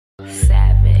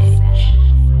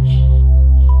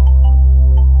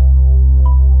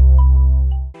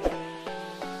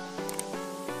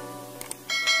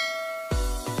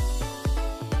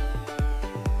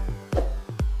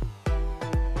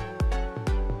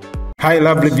Hi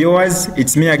lovely viewers,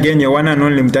 it's me again, your one and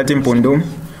only Mutati Mpundu.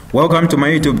 Welcome to my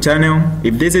YouTube channel.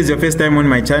 If this is your first time on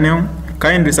my channel,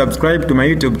 kindly subscribe to my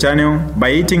YouTube channel by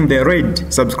hitting the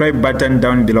red subscribe button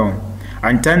down below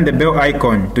and turn the bell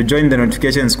icon to join the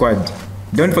notification squad.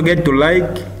 Don't forget to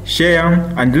like,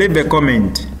 share and leave a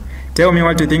comment. Tell me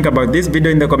what you think about this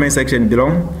video in the comment section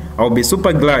below. I'll be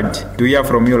super glad to hear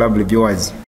from you lovely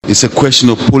viewers. It's a question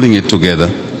of pulling it together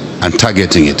and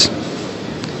targeting it.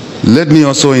 Let me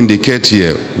also indicate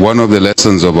here one of the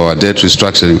lessons of our debt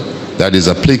restructuring that is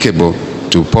applicable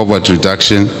to poverty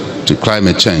reduction, to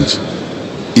climate change,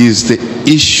 is the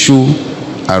issue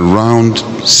around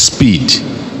speed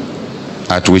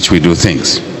at which we do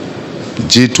things.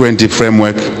 G20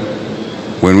 framework,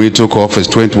 when we took office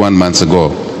 21 months ago,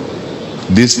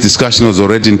 this discussion was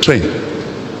already in train.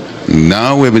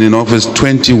 Now we've been in office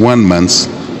 21 months.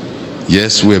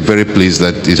 Yes, we're very pleased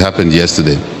that it happened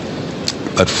yesterday.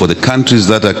 But for the countries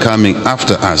that are coming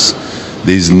after us,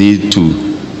 there is need to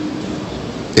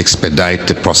expedite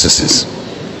the processes.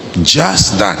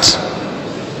 Just that,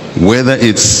 whether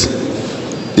it's,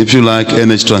 if you like,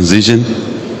 energy transition,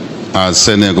 as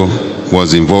Senegal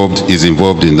is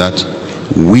involved in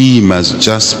that, we must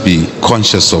just be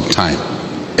conscious of time.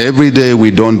 Every day we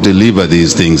don't deliver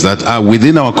these things that are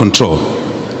within our control,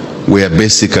 we are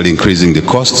basically increasing the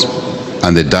cost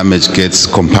and the damage gets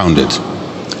compounded.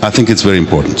 I think it's very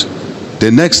important. The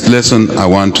next lesson I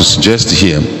want to suggest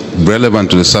here,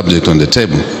 relevant to the subject on the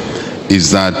table,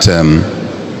 is that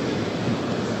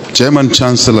German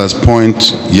Chancellor's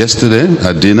point yesterday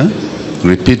at dinner,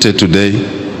 repeated today,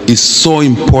 is so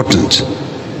important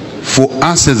for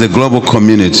us as a global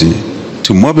community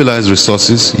to mobilize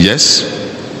resources, yes,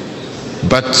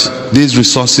 but these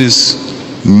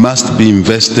resources must be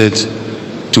invested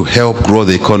to help grow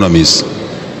the economies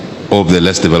of the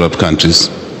less developed countries.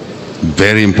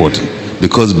 Very important,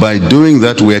 because by doing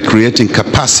that we are creating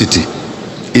capacity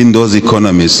in those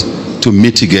economies to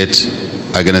mitigate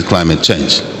against climate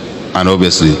change and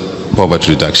obviously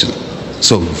poverty reduction.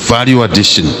 So value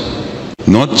addition,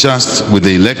 not just with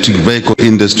the electric vehicle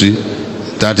industry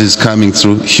that is coming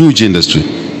through, huge industry.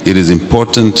 It is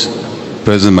important,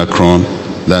 President Macron,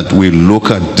 that we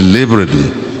look at deliberately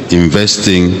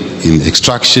investing in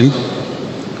extraction,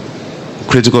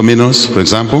 critical minerals, for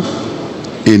example,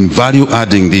 in value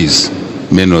adding these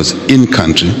minerals in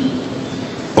country.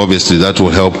 Obviously that will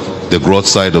help the growth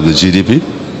side of the GDP,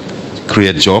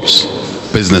 create jobs,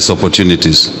 business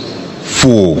opportunities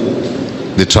for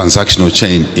the transactional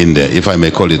chain in there, if I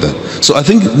may call it that. So I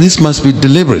think this must be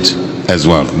deliberate as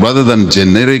well. Rather than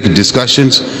generic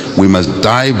discussions, we must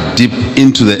dive deep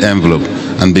into the envelope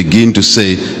and begin to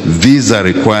say, these are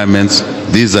requirements,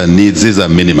 these are needs, these are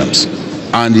minimums.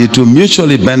 And it will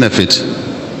mutually benefit,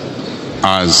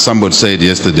 as somebody said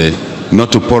yesterday,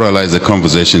 not to polarize the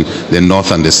conversation, the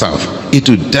North and the South. It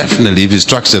will definitely, if it's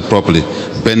structured properly,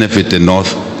 benefit the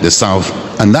North, the South.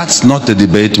 And that's not the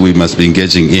debate we must be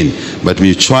engaging in, but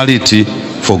mutuality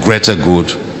for greater good,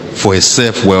 for a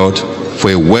safe world, for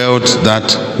a world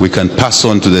that we can pass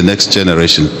on to the next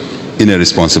generation in a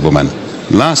responsible manner.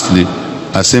 Lastly,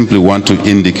 I simply want to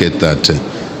indicate that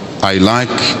I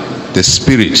like the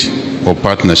spirit of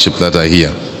partnership that I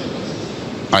hear.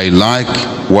 I like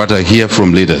what I hear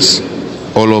from leaders,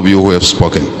 all of you who have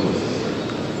spoken.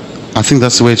 I think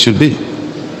that's the way it should be.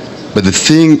 But the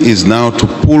thing is now to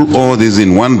pull all this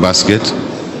in one basket,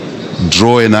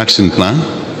 draw an action plan,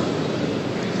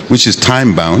 which is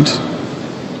time-bound,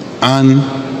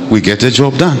 and we get a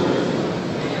job done.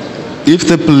 If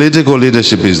the political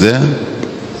leadership is there,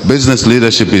 business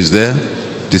leadership is there,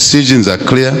 decisions are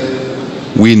clear,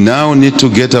 we now need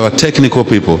to get our technical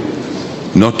people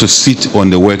not to sit on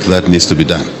the work that needs to be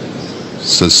done.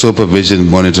 So supervision,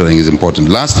 monitoring is important.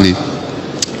 Lastly,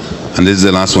 and this is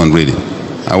the last one really,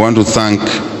 I want to thank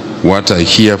what I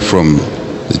hear from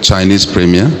the Chinese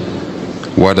Premier,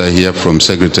 what I hear from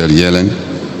Secretary Yellen,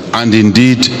 and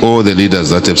indeed all the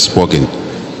leaders that have spoken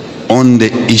on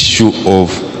the issue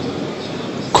of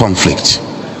conflict.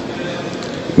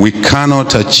 We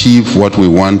cannot achieve what we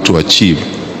want to achieve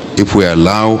if we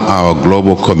allow our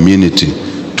global community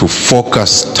to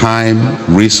focus time,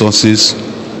 resources,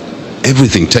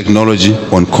 everything, technology,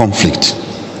 on conflict.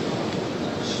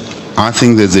 I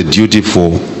think there's a duty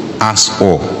for us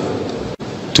all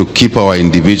to keep our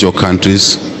individual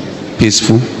countries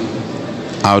peaceful,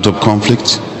 out of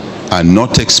conflict, and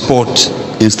not export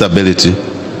instability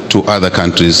to other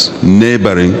countries,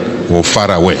 neighboring or far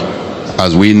away.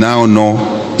 As we now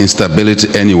know, instability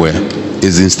anywhere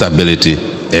is instability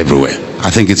everywhere. I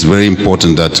think it's very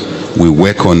important that we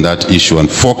work on that issue and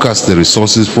focus the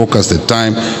resources, focus the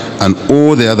time, and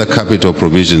all the other capital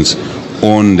provisions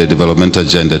on the development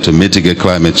agenda to mitigate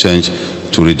climate change,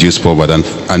 to reduce poverty.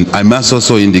 And I must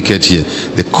also indicate here,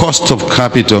 the cost of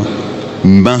capital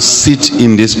must sit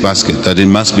in this basket, that it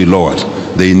must be lowered.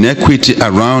 The inequity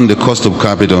around the cost of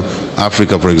capital,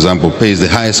 Africa, for example, pays the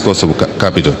highest cost of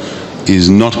capital, is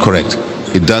not correct.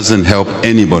 It doesn't help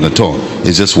anybody at all.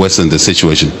 It just worsens the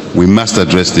situation. We must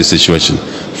address this situation.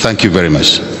 Thank you very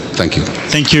much. Thank you.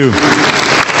 Thank you.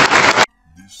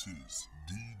 This is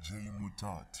DJ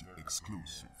Mutati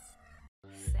exclusive.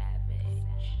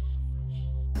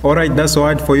 Alright, that's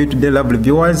all for you today, lovely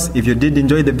viewers. If you did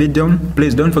enjoy the video,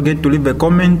 please don't forget to leave a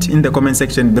comment in the comment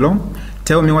section below.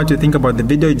 Tell me what you think about the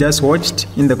video you just watched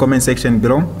in the comment section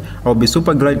below. I'll be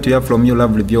super glad to hear from you,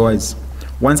 lovely viewers.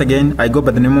 Once again, I go by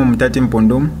the name of Mutati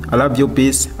Mpundu. I love you,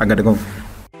 peace, I gotta go.